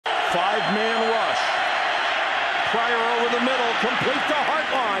5-man rush. Pryor over the middle, complete to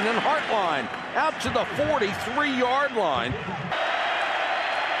Hartline, and Hartline out to the 43-yard line.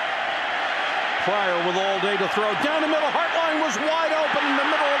 Pryor with all day to throw. Down the middle, Hartline was wide open in the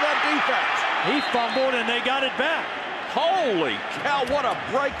middle of that defense. He fumbled and they got it back. Holy cow, what a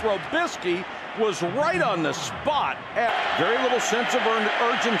break. Robisky was right on the spot. Very little sense of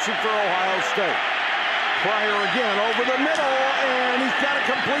urgency for Ohio State. Pryor again over the middle, and he's got it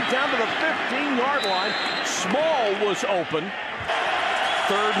complete down to the 15-yard line. Small was open.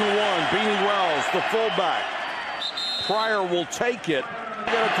 3rd and 1, Beanie Wells, the fullback. Pryor will take it.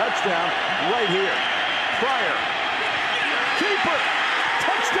 Got a touchdown right here. Pryor, keeper,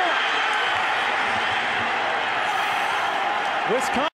 touchdown. Wisconsin.